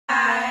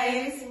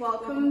guys.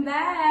 Welcome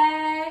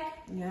back.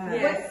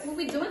 Yes. What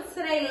we doing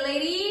today,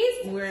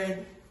 ladies?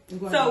 We're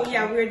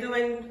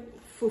doing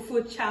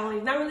fufu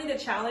challenge. Not really the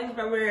challenge,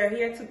 but we're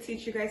here to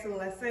teach you guys a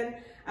lesson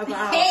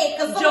about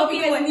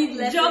joking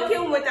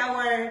with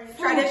our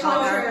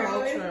traditional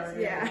culture.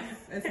 Yeah.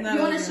 It's not.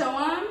 You want to show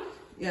them?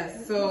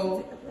 Yes.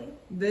 So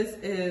this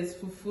is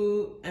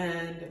fufu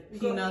and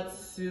peanut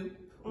soup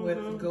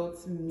with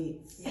goat's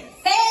meat.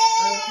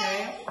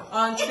 Okay.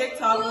 On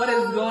TikTok, what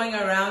is going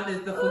around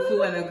is the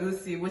fufu and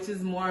egusi, which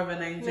is more of a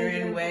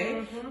Nigerian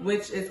way,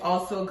 which is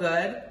also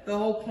good. The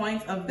whole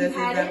point of this is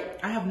that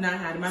I have not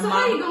had it. My mom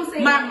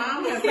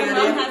has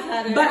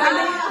had it. But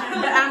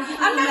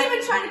I'm not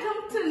even trying to come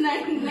to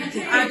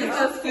Nigeria. I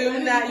just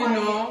assume that, you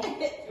know.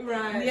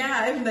 Right.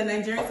 Yeah, if the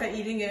Nigerians are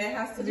eating it, it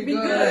has to be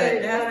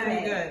good. It has to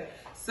be good.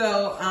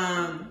 So,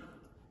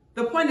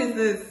 the point is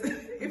this: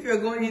 if you're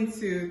going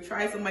to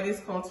try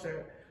somebody's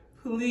culture,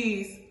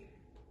 please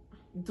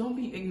don't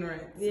be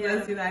ignorant.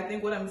 Yeah. So I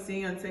think what I'm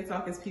seeing on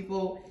TikTok is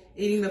people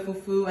eating the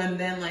fufu and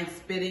then like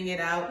spitting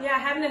it out. Yeah,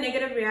 having a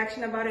negative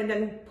reaction about it and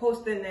then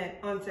posting it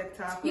on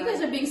TikTok. You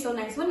guys are being so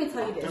nice. Let me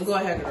tell you this. Go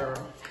ahead, girl.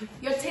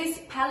 Your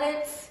taste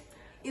palette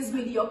is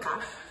mediocre.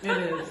 It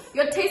is.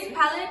 Your taste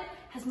palette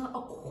has not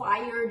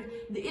acquired.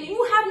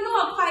 You have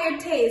no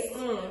acquired taste.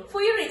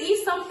 For you to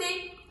eat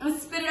something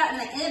and spit it out and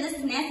like, this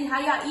is nasty.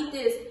 How y'all eat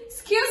this?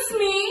 Excuse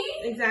me.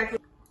 Exactly.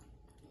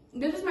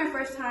 This is my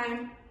first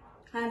time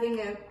having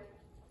it.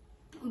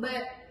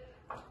 But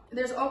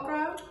there's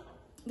okra,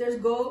 there's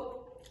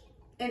goat,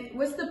 and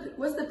what's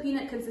the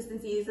peanut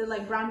consistency? Is it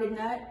like grounded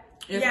nut?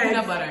 It's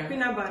peanut butter.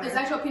 Peanut butter. It's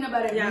actual peanut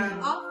butter. Yeah.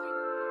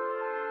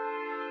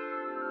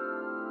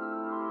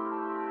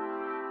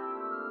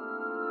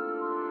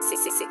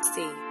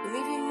 16.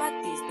 Believe you mad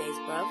these days,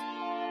 bruv.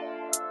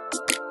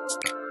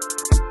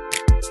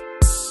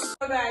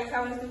 So guys,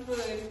 how was the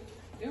food?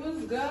 It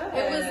was good.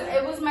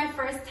 It was my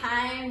first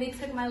time. They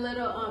took my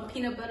little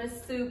peanut butter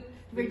soup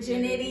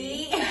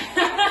virginity. And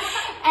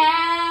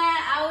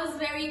I was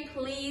very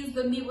pleased.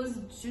 The meat was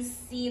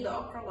juicy. The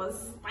okra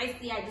was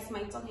spicy.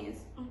 My tongue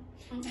is.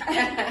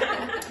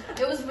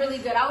 It was really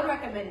good. I would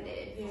recommend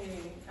it.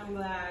 I'm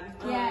glad.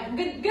 Yeah,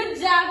 good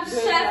job,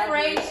 Chef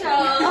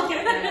Rachel.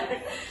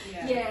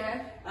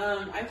 Yeah.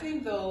 I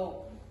think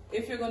though,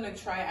 if you're gonna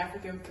try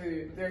African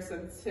food, there's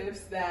some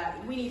tips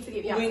that we need to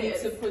give you. We need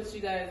to put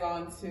you guys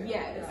on to.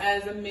 Yes.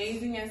 As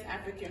amazing as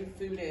African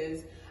food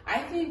is, I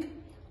think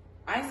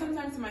I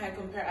sometimes in my head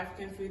compare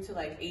African food to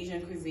like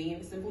Asian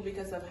cuisine simply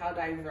because of how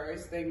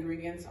diverse the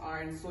ingredients are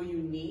and so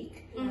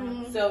unique.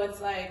 So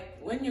it's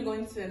like when you're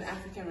going to an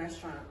African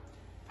restaurant,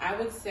 I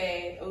would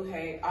say,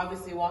 okay,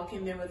 obviously walk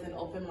in there with an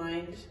open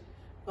mind,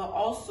 but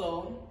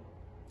also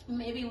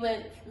maybe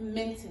with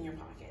mint in your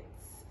pockets.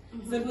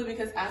 Simply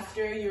because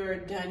after you're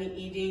done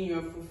eating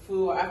your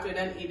fufu, or after you're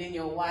done eating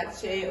your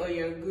wache or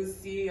your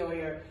gusi or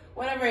your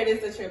whatever it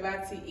is that you're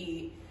about to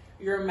eat,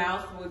 your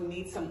mouth would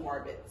need some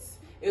orbits.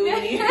 It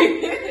would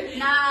need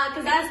Nah,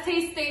 because that's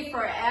taste stay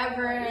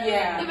forever.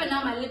 Yeah. Even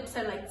now my lips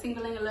are like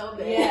tingling a little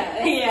bit.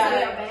 Yeah.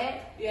 Yeah.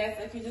 Yes,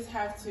 like you just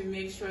have to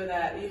make sure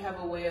that you have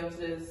a way of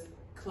just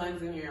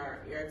cleansing your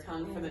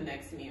tongue for the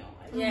next meal.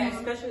 Yeah,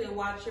 especially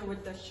watching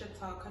with the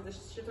shita, because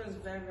the shita is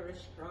very, very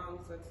strong.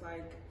 So it's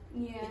like,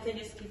 you can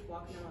just keep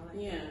walking around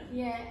like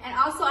Yeah, and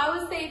also I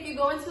would say if you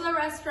go into the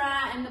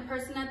restaurant and the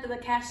person at the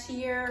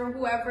cashier or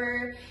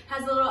whoever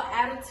has a little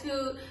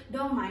attitude,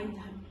 don't mind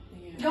them.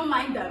 Don't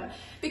mind them,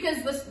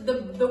 because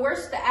the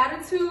worse the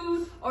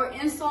attitude or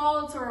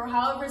insults or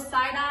however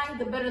side-eye,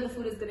 the better the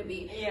food is gonna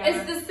be.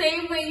 It's the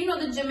same way, you know,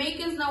 the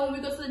Jamaicans know when we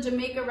go to the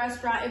Jamaican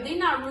restaurant, if they're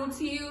not rude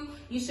to you,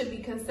 you should be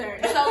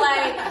concerned. So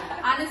like,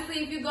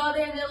 honestly, if you go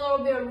there and they're a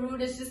little bit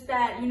rude, it's just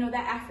that, you know,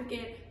 that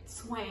African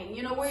swang.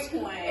 You know,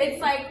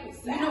 it's like,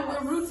 you know,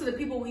 we're rude to the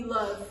people we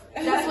love.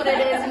 That's what it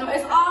is. You know,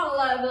 it's all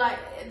love.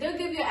 Like, they'll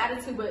give you an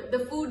attitude, but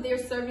the food they're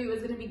serving you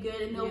is gonna be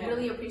good, and they'll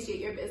really appreciate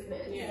your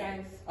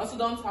business. Also,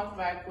 don't talk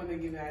back when they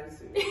give you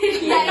attitude.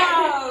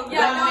 Don't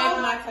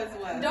make matters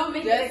worse. Don't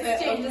make an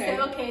exchange. Just say,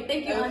 okay,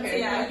 thank you,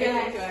 Auntie.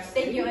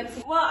 Thank you,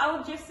 Auntie. Well, I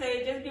would just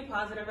say, just be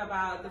positive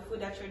about the food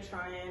that you're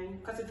trying.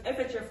 Because if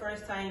it's your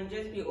first time,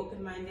 just be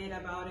open-minded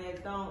about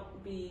it.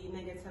 Don't be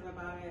negative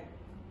about it.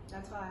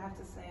 That's all I have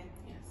to say.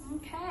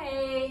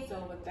 Okay.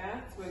 So with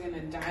that, we're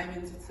gonna dive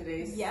into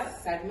today's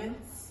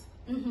segments,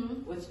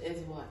 which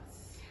is what?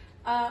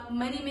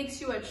 Money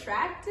makes you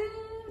attractive?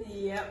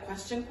 Yep.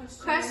 Question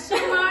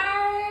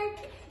mark.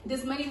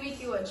 Does money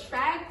make you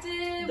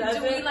attractive?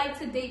 Do we like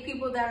to date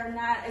people that are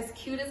not as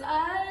cute as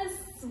us?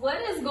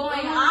 What is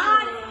going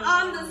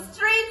on the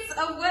streets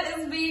of what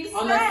is being said?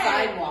 On the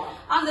sidewalk.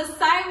 On the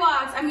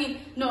sidewalks. I mean,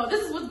 no,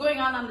 this is what's going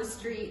on the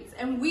streets.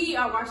 And we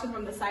are watching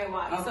from the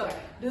sidewalk. Okay. So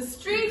the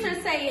streets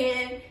are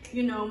saying,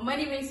 you know,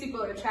 money makes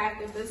people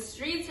attractive. The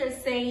streets are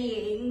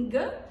saying,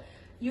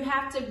 you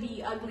have to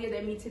be uglier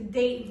than me to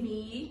date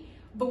me.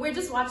 But we're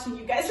just watching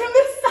you guys from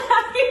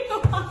the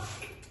sidewalk.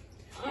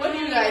 What do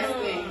you guys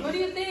think? What do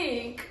you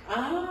think?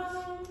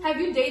 Have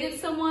you dated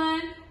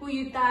someone who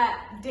you thought,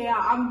 damn,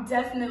 I'm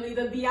definitely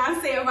the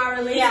Beyonce of our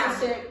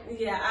relationship?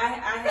 Yeah, I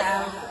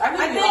have.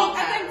 I think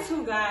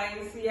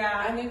guys.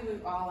 Yeah. I think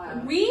we all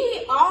have.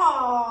 We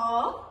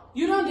all.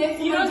 You don't date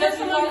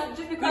someone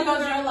just because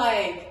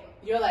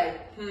you're like,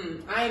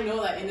 I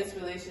know that in this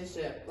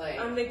relationship, like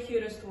I'm the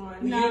cutest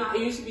one.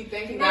 You should be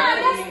thinking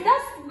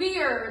that's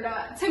weird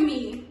to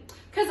me.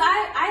 Cause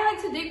I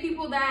like to date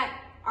people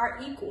that are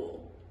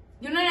equal.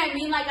 You know what I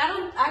mean? Like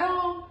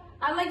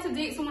I like to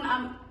date someone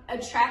I'm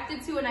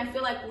attracted to and I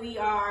feel like we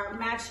are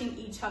matching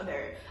each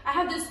other. I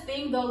have this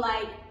thing though,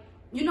 like,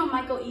 you know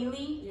Michael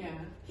Ealy? Yeah.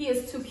 He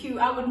is too cute.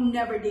 I would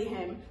never date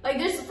him. Like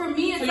this for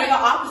me, it's so like you're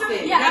the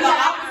opposite. Yeah, you're the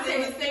opposite.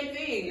 It's the same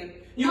thing.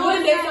 You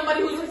wouldn't date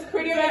somebody who's just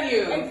prettier than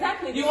you.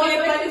 Exactly. You want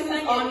somebody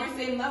who's on your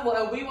same level,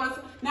 and we want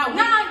now.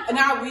 Back in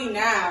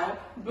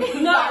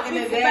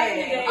the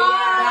day.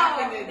 Back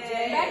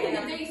in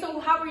the day. So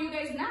how are you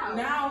guys now?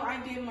 Now I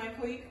date my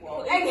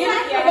co-equal.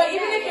 Exactly. But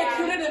even if you're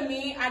cuter than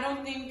me, I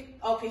don't think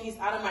he's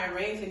out of my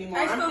range anymore.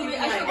 It's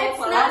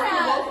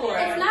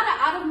not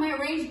out of my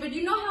range, but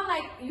you know how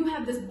like you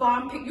have this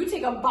bomb pic. You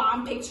take a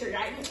bomb picture,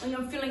 right? And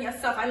you're feeling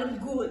yourself. I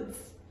look good.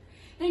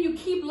 Then you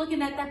keep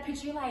looking at that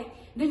picture, like,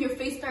 then your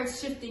face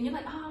starts shifting. You're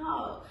like,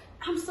 oh,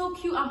 I'm so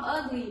cute, I'm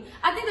ugly.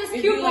 I think there's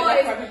cute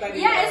boys.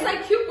 Yeah, it's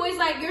like cute boys,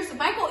 like,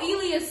 Michael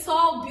Ealy is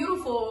so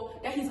beautiful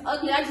that he's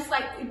ugly. I just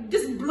like,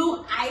 just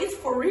blue eyes,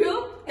 for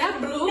real,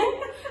 that blue.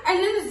 And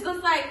then it's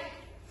just like,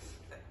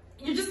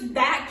 you're just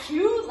that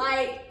cute.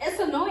 Like, it's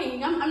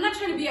annoying. I'm not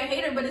trying to be a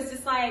hater, but it's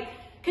just like,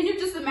 can you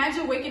just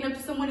imagine waking up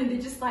to someone and they're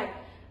just like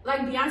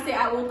Beyonce,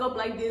 I woke up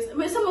like this. I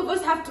mean, some of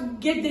us have to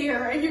get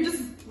there, and you're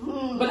just.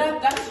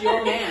 But that's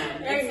your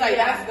man. It's like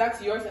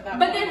that's yours at that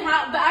But point. then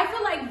how? But I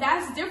feel like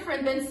that's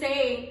different than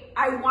saying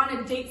I want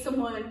to date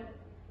someone.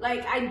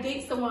 Like I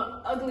date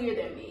someone uglier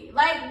than me.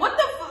 Like what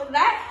the fuck?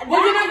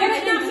 You're not gonna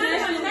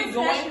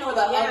going for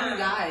the ugly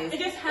guys. It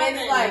just happens.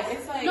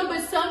 It's like no,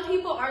 but some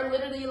people are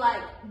literally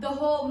like the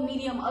whole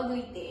medium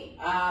ugly thing.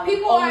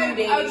 People are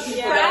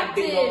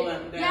attracted.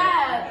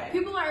 Okay.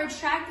 People are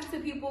attracted to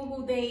people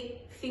who they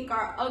think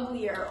are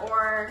uglier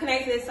or. Can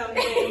I say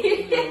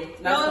something?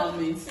 That's what it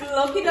means.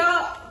 Loki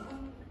though,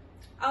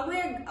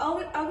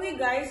 ugly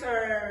guys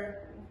are.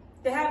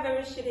 They have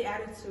very shitty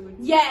attitude.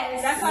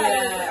 Yes. That's why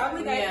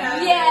ugly guys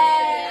have.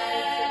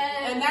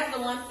 Yes. And that's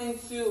the one thing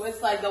too.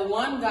 It's like the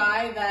one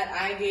guy that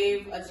I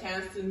gave a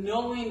chance to,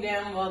 knowing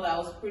damn well that I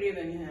was prettier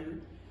than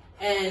him,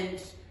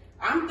 and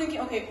I'm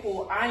thinking, okay,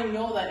 cool. I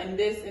know that in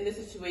this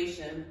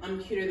situation, I'm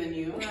cuter than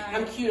you. Right.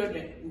 I'm cuter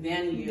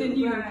than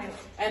you. Right.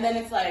 And then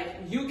it's like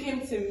you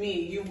came to me.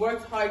 You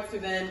worked hard to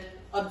then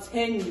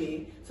obtain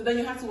me. So then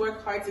you have to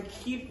work hard to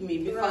keep me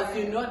because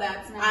you know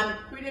that I'm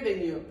prettier than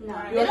you. No,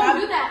 they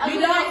don't do that.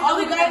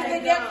 Other guys,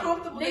 they get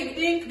comfortable. They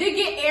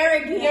get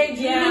arrogant. They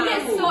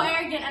get so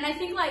arrogant. And I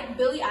think like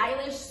Billie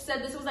Eilish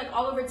said this was like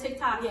all over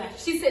TikTok. Yeah.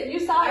 She said, you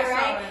saw it,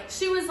 right?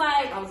 She was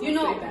like, you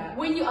know,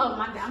 when you, oh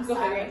my God, I'm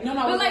sorry. No,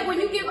 but like when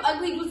you give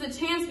ugly dudes a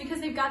chance because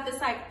they've got this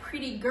like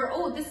pretty girl.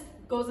 Oh, this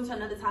goes into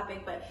another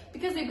topic, but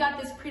because they've got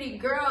this pretty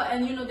girl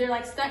and you know they're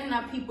like stunting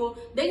on people,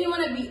 then you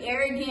want to be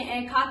arrogant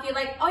and cocky,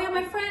 like, oh, you're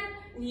my friend.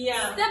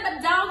 Yeah. Step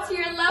it down to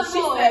your level.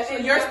 She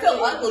said, you're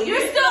still ugly.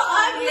 You're still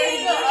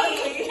ugly.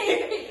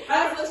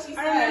 That's what she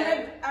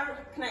said. I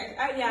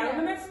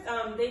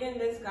remember dating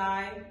this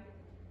guy.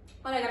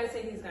 Well, I gotta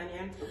say he's gone,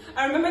 yeah.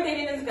 I remember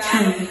dating this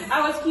guy.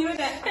 I was cuter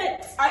than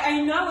I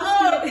knew I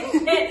was cuter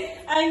than shit.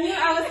 I knew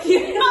I was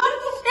cuter than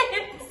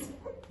shit.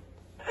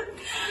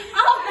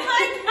 Oh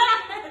my God.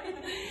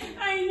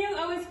 I knew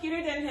I was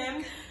cuter than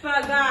him.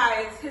 But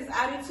guys, his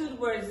attitude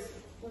was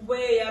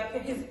way up,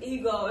 his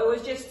ego. It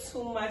was just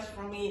too much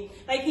for me.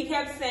 Like he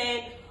kept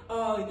saying,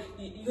 oh,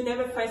 you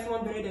never find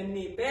someone better than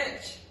me,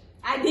 bitch.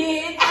 I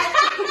did.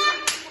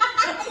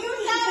 You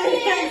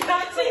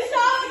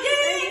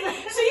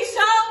She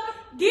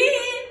showed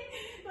did.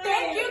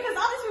 Thank you, because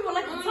all these people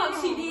like to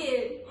talk. She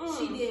did.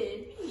 She did.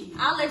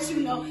 I'll let you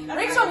know.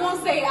 Rachel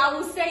won't say it. I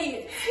will say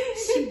it.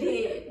 She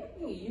did.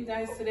 You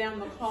guys today I'm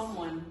the calm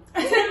one.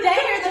 Today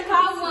you're the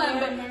calm one,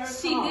 but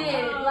she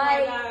did.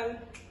 Like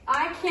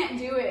I can't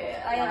do it.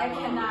 I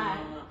cannot.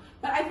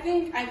 But I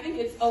think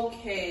it's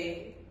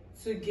okay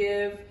to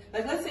give,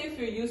 like, let's say if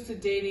you're used to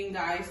dating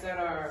guys that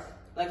are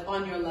like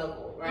on your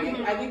level, right?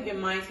 Mm-hmm. I think in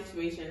my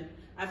situation,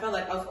 I felt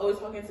like I was always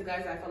talking to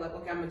guys that I felt like,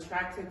 okay, I'm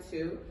attracted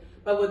to.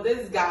 But with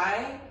this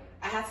guy,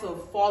 I had to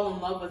fall in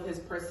love with his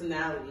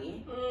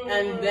personality. Mm-hmm.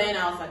 And then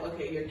I was like,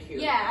 okay, you're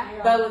cute. Yeah.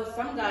 But with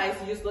some guys,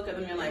 you just look at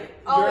them and you're like,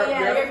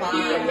 you're fine.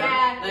 Cute.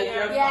 Yeah. Like,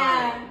 you're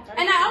fine.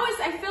 And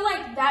I feel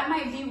like that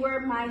might be where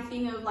my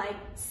thing of like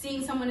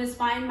seeing someone is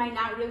fine might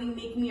not really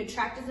make me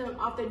attracted to them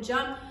off the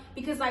jump.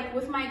 Because like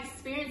with my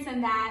experience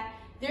in that,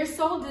 they're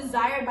so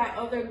desired by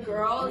other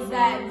girls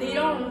that they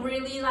don't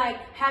really like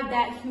have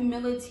that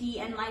humility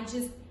and like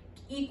just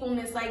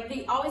equalness. Like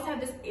they always have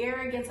this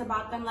arrogance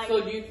about them. Like,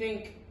 so do you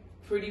think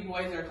pretty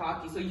boys are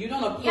cocky. So you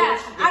don't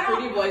approach the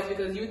pretty boys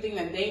because you think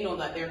that they know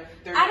that they're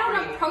I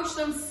don't approach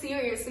them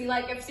seriously.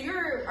 Like, if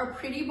you're a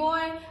pretty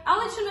boy, I'll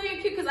let you know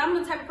you're cute, because I'm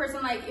the type of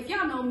person, like, if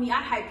y'all know me,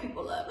 I hype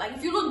people up. Like,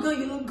 if you look good,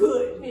 you look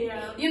good.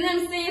 Yeah. You know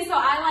what I'm saying? So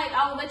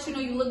I'll let you know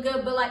you look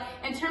good. But, like,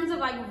 in terms of,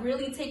 like,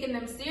 really taking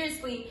them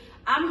seriously,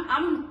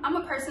 I'm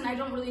a person, I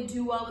don't really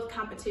do well with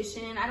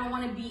competition. I don't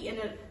want to be in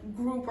a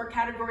group or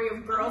category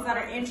of girls that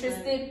are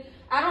interested.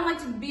 I don't like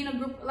to be in a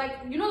group, like,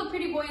 you know, the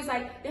pretty boys,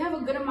 like, they have a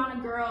good amount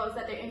of girls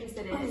that they're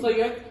interested in. So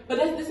but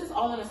this is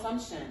all an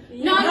assumption.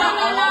 No.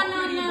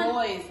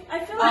 Boys.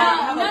 I feel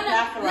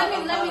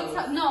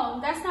like no,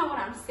 that's not what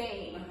I'm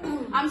saying.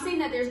 I'm saying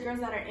that there's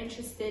girls that are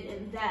interested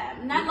in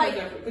them, not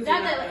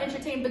that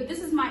entertain. But this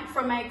is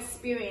from my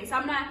experience.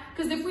 I'm not,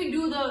 because if we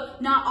do the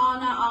not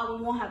all,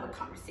 we won't have a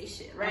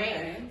conversation, right?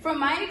 Okay. From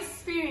my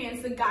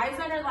experience, the guys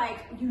that are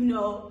like, you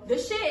know, the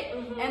shit,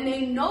 and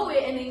they know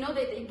it, and they know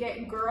that they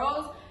get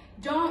girls,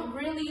 don't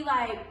really,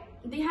 like,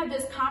 they have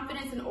this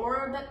confidence and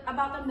aura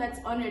about them that's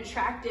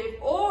unattractive,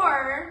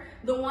 or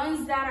the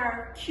ones that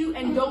are cute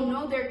and don't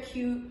know they're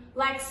cute,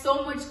 like,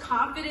 so much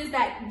confidence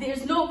that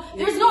there's no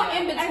in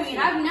between.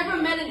 I've never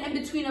met an in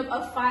between of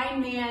a fine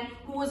man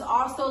who was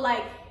also,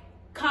 like,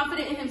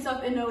 confident in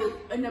himself in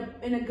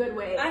a good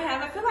way.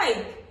 I feel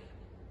like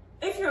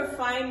if you're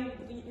fine,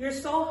 you're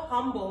so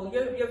humble.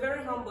 You're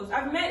very humble.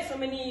 I've met so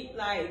many,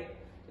 like,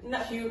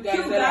 cute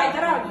guys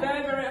that are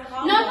very, very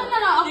humble. No.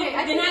 Okay,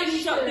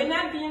 they're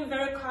not being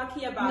very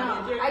cocky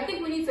about it. I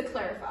think we need to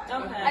clarify.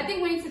 Okay. I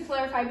think we need to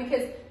clarify,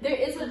 because there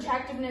is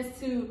attractiveness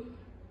to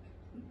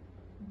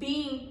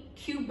being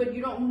cute, but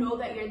you don't know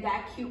that you're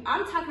that cute.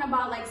 I'm talking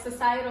about, like,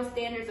 societal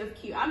standards of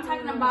cute. I'm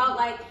talking about,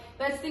 like,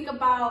 let's think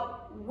about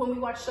when we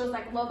watch shows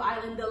like Love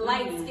Island, the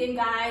light-skinned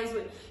guys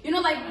with, you know,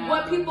 like,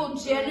 what people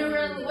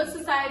generally, what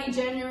society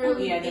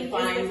generally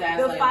defines as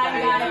the like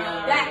fine guy,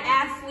 that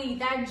athlete,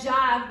 that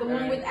jock, the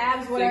one with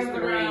abs,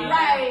 whatever,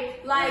 right?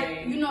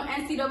 Like, you know,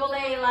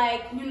 NCAA,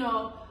 like, you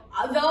know,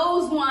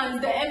 those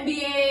ones, the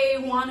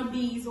NBA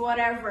wannabes,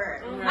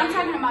 whatever. Right. I'm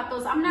talking about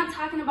those. I'm not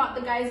talking about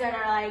the guys that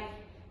are, like,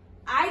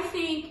 I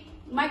think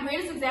my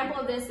greatest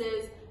example of this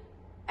is,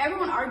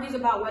 everyone argues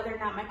about whether or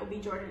not Michael B.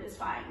 Jordan is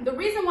fine. The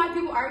reason why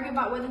people argue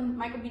about whether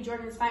Michael B.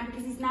 Jordan is fine,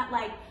 because he's not,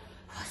 like,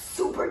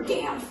 super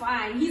damn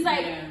fine. He's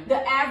like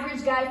the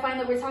average guy fine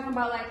that we're talking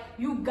about, like,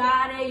 you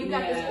got it, you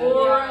got this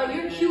aura,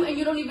 you're cute and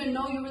you don't even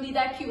know you're really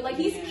that cute. Like,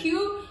 he's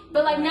cute,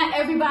 but, like, not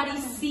everybody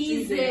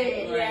sees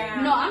it.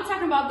 No, I'm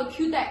talking about the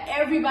cute that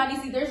everybody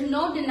sees. There's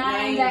no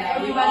denying that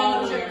everybody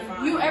knows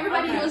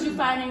everybody knows you're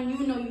fine, and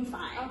you know you're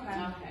fine.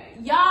 Okay.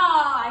 Y'all,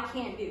 I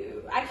can't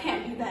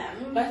be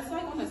them. But it's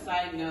like, on a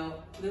side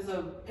note, there's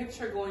a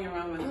picture going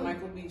around with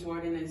Michael B.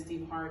 Jordan and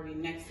Steve Harvey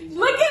next to each other.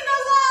 Look at the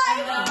line!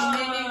 And the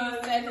minute you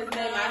said his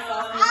name, I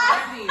saw Steve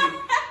Harvey.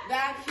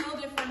 That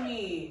killed it for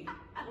me.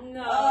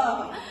 No.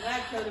 Oh,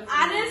 that killed it for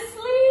me.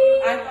 Honestly,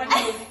 I thought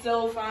he was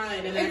still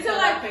fine. And until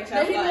that picture,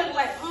 then he looked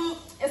like,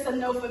 it's a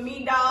no for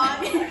me, dog.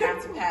 I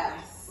have to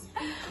pass.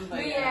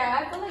 But yeah,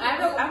 I feel like I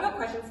have a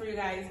question for you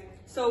guys.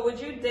 So would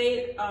you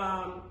date,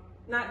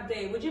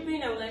 would you be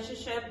in a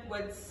relationship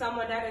with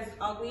someone that is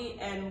ugly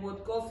and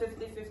would go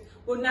 50-50,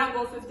 would not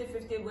go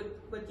 50-50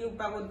 with you,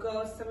 but would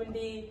go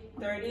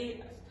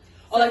 70-30?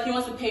 Oh, like, he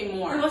wants to pay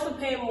more. He wants to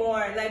pay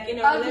more, like, in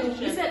a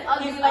relationship. You said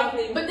ugly, he's like,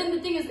 ugly. But then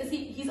the thing is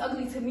he's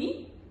ugly to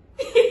me?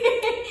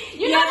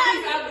 He's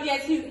ugly.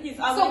 Yes, he's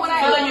ugly.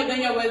 So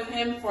then you're with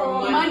him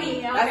for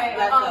money. Okay.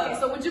 That's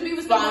So would you be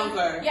with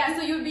someone? Yeah.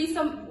 So you would be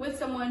with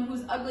someone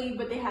who's ugly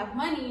but they have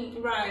money,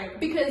 right?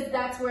 Because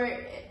that's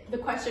where the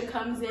question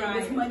comes in.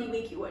 Right. Does money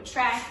make you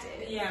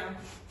attractive? Yeah.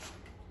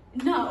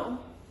 No.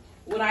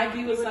 Would I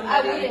be with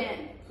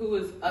somebody who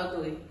is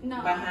ugly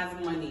but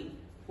has money?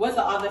 What's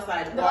the other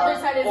side? The other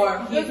side is,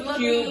 or he's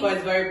cute but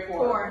is very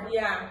poor.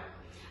 Yeah.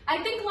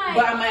 I think, like,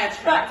 but am I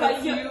attracted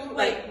to you?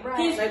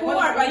 He's poor,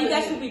 but you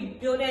guys should be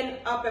building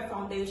up a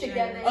foundation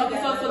together.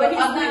 Okay, so the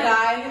ugly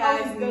guy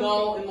has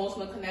no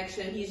emotional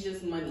connection. He's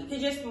just money.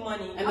 He's just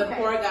money. And the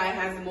poor guy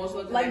has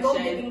emotional connection. Like gold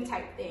digging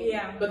type thing.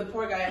 Yeah. But the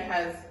poor guy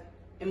has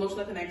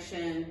emotional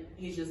connection.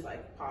 He's just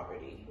like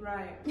poverty.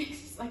 Right.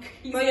 It's like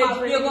he's but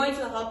you're going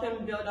to help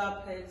him build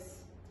up his.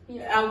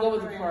 Yeah. I'll go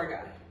with the poor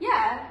guy.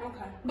 Yeah.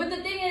 Okay. But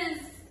the thing is,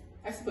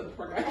 I said the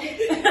poor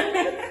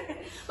guy.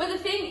 But the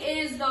thing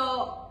is,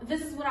 though,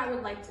 this is what I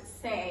would like to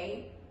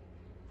say.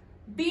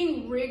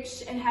 Being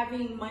rich and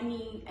having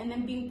money, and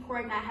then being poor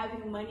and not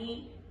having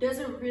money,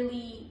 doesn't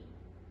really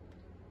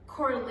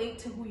correlate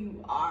to who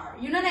you are.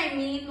 You know what I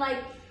mean?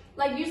 Like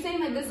you're saying,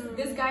 like,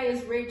 this guy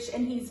is rich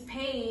and he's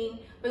paying,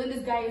 but then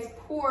this guy is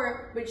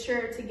poor but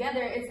you're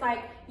together. It's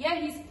like, yeah,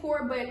 he's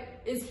poor, but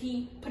is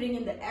he putting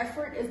in the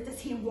effort? Does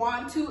he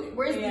want to?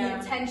 Where's the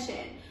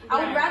intention?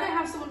 I would rather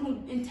have someone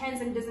who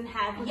intends and doesn't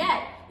have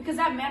yet, because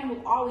that man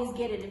will always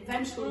get it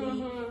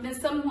eventually, than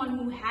someone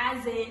who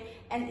has it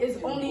and is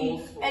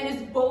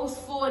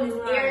boastful and is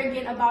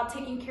arrogant about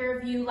taking care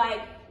of you.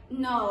 Like,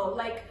 no,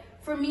 like,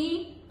 for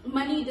me,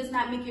 money does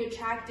not make you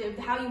attractive.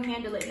 How you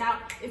handle it. Now,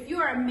 if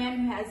you are a man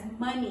who has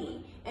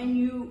money and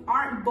you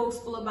aren't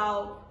boastful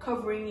about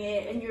covering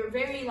it, and you're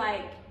very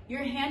like,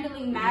 you're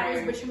handling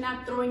matters, but you're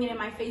not throwing it in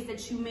my face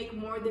that you make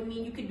more than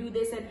me, you could do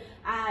this, and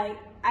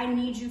I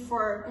need you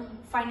for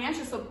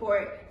financial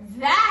support.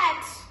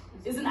 That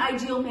is an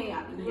ideal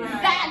man. Right.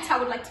 That I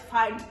would like to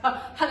find.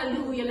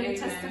 Hallelujah, let me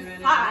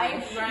testify.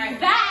 Right.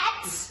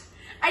 That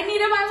I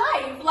need in my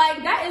life.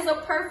 Like, that is a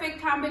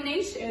perfect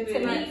combination to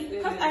me.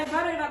 Because I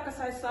brought it up because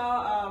I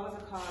saw,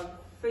 what's it called,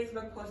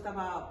 Facebook post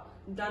about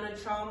Donald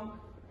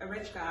Trump, a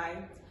rich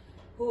guy,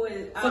 who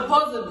is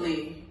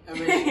supposedly a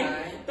rich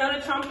guy.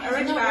 Donald Trump, a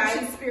rich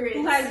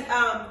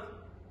guy,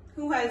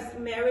 who has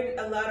married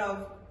a lot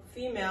of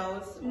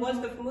females.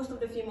 Most of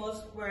the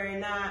females were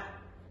not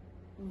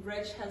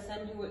rich as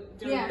him.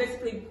 They were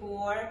basically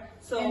poor,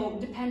 so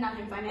and depend on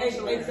him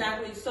financially.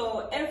 Exactly.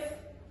 So if,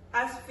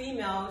 as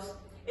females,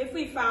 if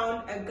we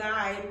found a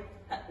guy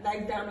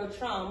like Donald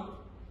Trump,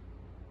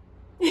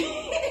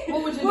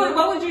 what would you do?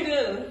 What would you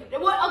do?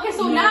 Well, okay,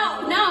 so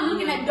now I'm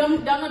looking at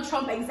Donald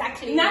Trump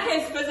exactly. Not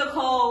his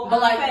physical face,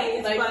 but like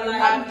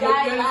a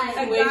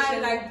guy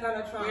like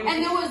Donald Trump.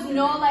 And there was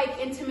no like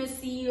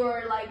intimacy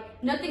or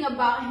like nothing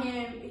about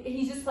him.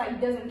 He just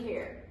like doesn't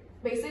care.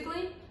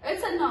 Basically,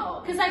 it's a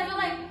no. Because I feel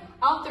like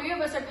all three of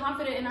us are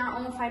confident in our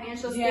own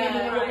financial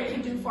standing and what we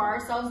can do for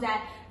ourselves.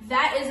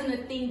 That isn't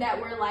a thing that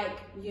we're like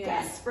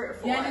desperate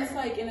for. Yeah, and it's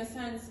like, in a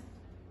sense,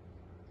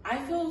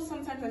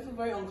 sometimes I feel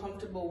very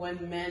uncomfortable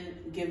when men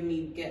give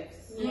me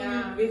gifts.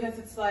 Yeah. Because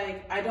it's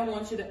like, I don't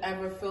want you to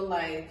ever feel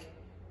like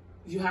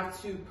you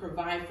have to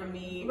provide for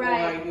me,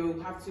 or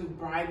you have to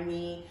bribe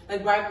me,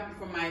 like bribe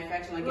for my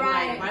affection, like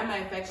buy my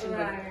affection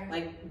with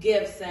like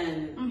gifts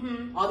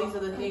and all these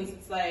other things.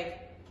 It's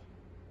like,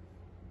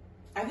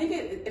 I think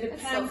it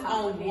depends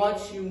on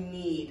what you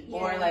need,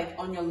 or like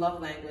on your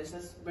love language.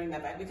 Let's bring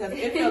that back, because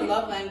if your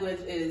love language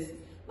is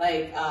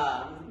like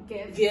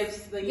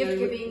gifts, like gift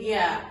giving,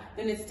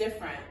 then it's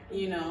different,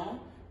 you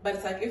know. But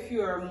it's like, if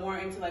you're more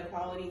into like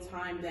quality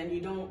time, then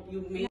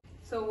you may.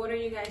 So what are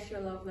you guys, your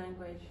love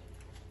language?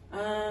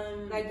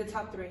 Like the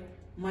top three.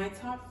 My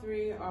top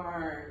three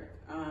are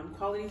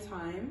quality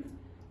time,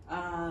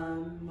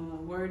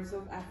 words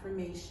of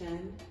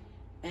affirmation,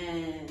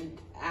 and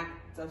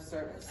acts of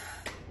service.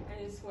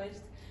 I just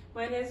switched.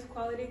 Mine is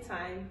quality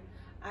time,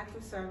 act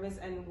of service,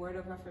 and word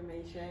of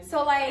affirmation.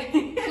 So like,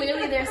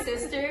 clearly they're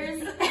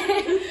sisters.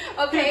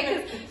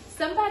 Okay, because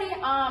somebody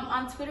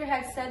on Twitter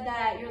had said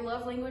that your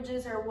love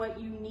languages are what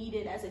you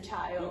needed as a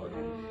child.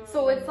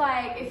 So it's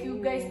like, if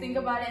you guys think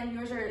about it, and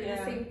yours are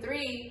the same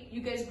three,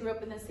 you guys grew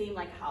up in the same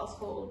like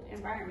household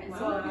environment.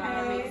 So it kind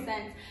of makes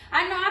sense.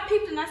 I know, I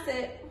peeped and I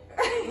said.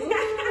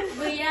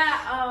 But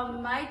yeah,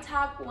 my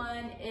top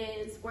one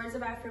is words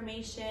of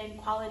affirmation,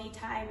 quality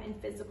time, and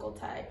physical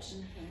touch.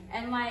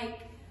 And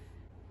like,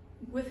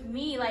 with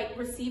me, like,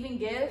 receiving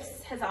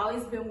gifts has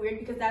always been weird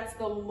because that's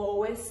the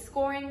lowest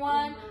scoring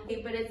one.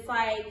 But it's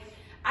like,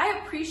 I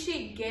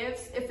appreciate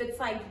gifts if it's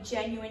like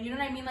genuine, you know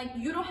what I mean? Like,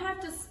 you don't have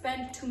to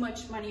spend too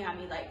much money on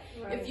me. Like,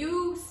 if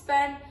you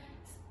spend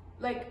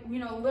like, you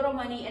know, little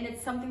money and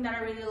it's something that I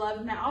really love,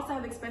 and I also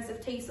have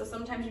expensive taste, so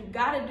sometimes you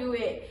gotta do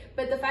it.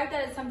 But the fact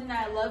that it's something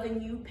that I love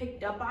and you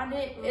picked up on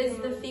it is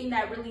the thing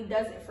that really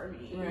does it for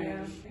me.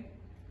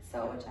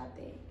 So what y'all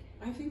think?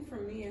 I think for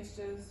me, it's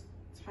just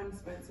time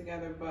spent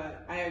together,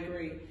 but I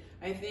agree.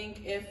 I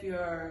think if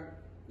you're,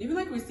 even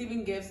like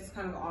receiving gifts is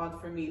kind of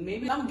odd for me.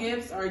 Maybe some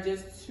gifts are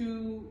just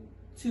too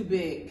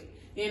big.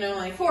 You know,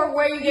 like for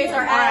where you guys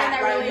are at in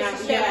that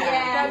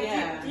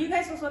relationship. Do you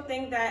guys also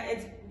think that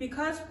it's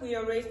because we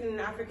are raised in an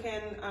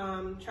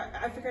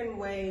African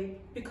way,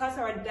 because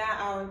our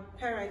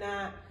parent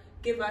not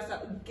give us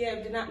a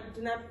gift,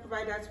 do not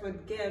provide us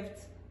with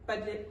gifts,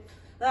 but they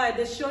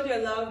show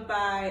their love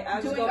by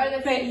us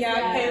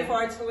paying for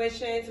our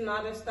tuitions and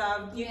other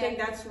stuff. Do you think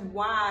that's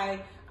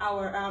why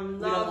our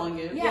love?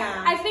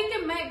 I think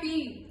it might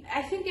be.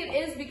 I think it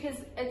is because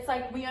it's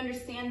like we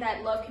understand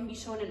that love can be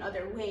shown in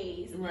other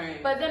ways.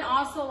 But then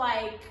also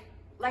like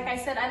I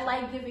said, I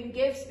like giving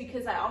gifts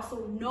because I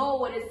also know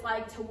what it's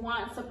like to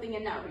want something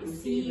and not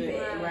receive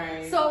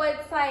it. So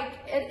it's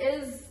like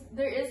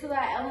there is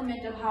that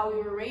element of how we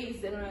were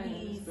raised in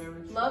these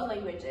love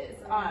languages.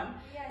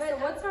 So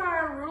what's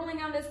our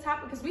ruling on this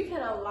topic? Because we've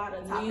hit a lot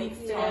of topics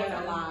today.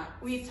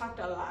 We've talked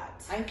a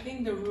lot. I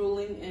think the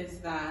ruling is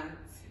that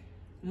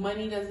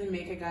money doesn't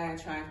make a guy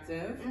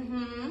attractive.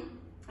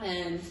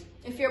 And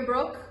if you're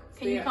broke,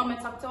 can you come and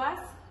talk to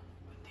us?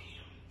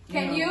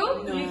 Can you?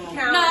 No.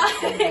 No.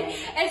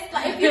 It's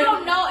like, if you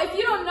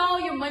don't know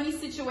your money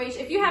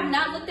situation, if you have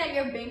not looked at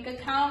your bank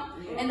account,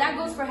 and that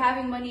goes for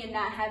having money and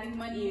not having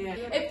money.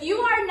 If you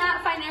are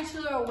not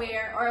financially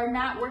aware or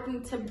not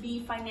working to be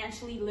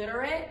financially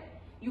literate,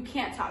 you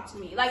can't talk to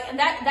me. Like, and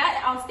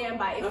that I'll stand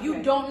by. If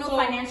you don't know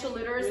financial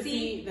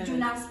literacy, do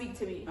not speak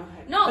to me.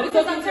 Okay. No, but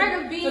because I'm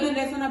tired of being. So then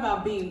it's not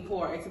about being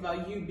poor. It's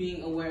about you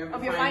being aware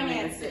of your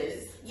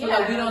finances. So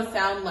that we don't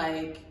sound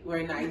like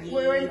we're naive.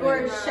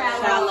 We're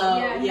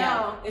shallow.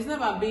 No. It's not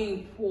about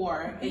being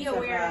poor. Be it's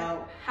aware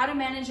about how to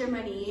manage your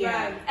money.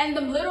 Yeah. And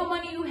the little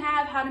money you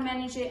have, how to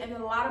manage it, and the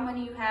lot of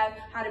money you have,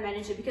 how to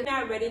manage it. Because you're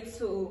not ready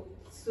to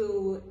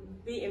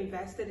be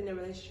invested in a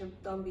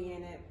relationship, don't be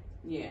in it.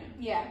 Yeah.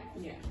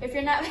 If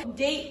you're not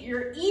date,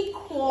 you're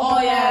equal.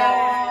 Oh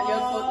yeah, you're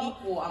so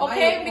equal.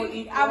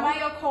 Am I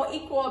your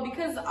co-equal?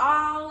 Because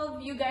all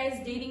of you guys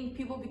dating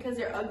people because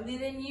they're uglier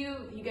than you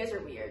guys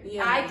are weird.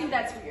 Yeah. I think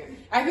that's weird.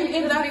 I think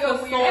if that's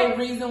the sole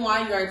reason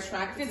why you're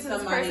attracted to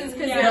somebody,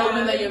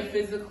 knowing that you're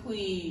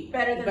physically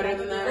better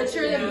than them, that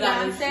you're the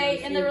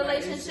fiance in the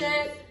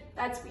relationship,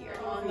 that's weird.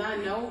 On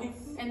that note,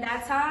 and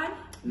that time,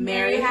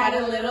 Mary had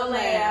a little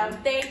lamb.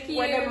 Thank you.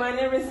 Where the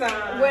money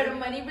resides. Where the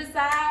money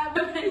resides.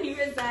 Where the money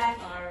resides.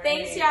 Right.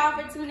 Thanks, y'all,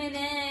 for tuning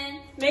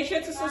in. Make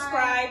sure to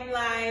subscribe,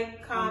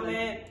 like,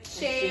 comment,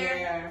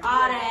 share,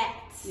 all that.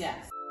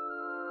 Yes.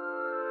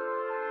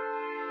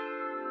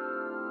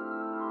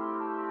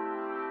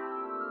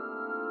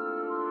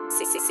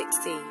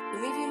 You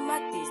leaving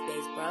mad these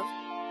days, bruv.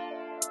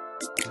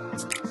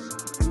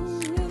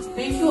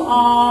 Thank you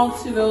all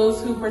to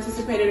those who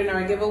participated in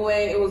our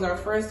giveaway. It was our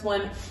first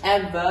one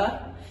ever,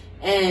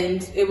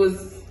 and it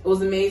was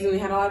amazing. We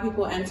had a lot of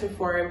people enter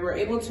for it. We were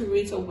able to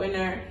reach a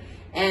winner.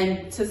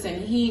 And to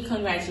Senhi,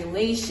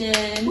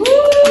 congratulations. Woo!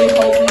 We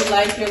hope you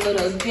like your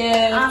little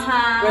gift.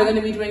 We're going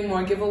to be doing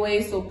more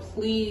giveaways, so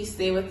please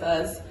stay with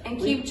us. And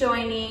keep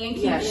joining and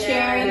keep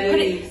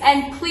sharing.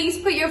 And please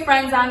put your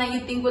friends on that you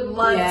think would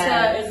love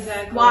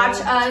to watch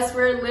us.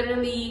 We're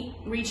literally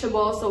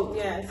reachable. So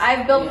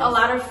I've built a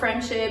lot of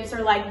friendships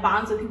or like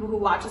bonds with people who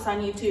watch us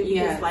on YouTube.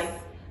 Because like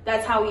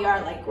that's how we are.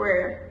 Like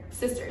we're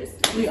sisters.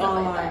 We all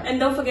are. And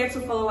don't forget to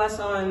follow us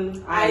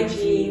on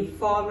IG,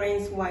 Fall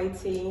Rains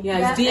YT.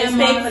 Yes, DM and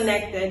stay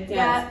connected.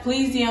 Yes.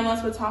 Please DM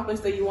us with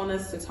topics that you want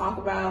us to talk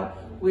about.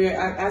 We're,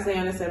 as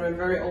Diana said, we're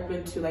very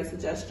open to like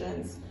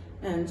suggestions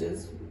and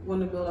just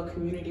want to build a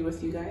community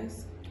with you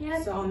guys.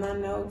 So on that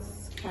note,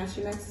 catch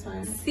you next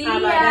time. See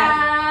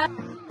ya.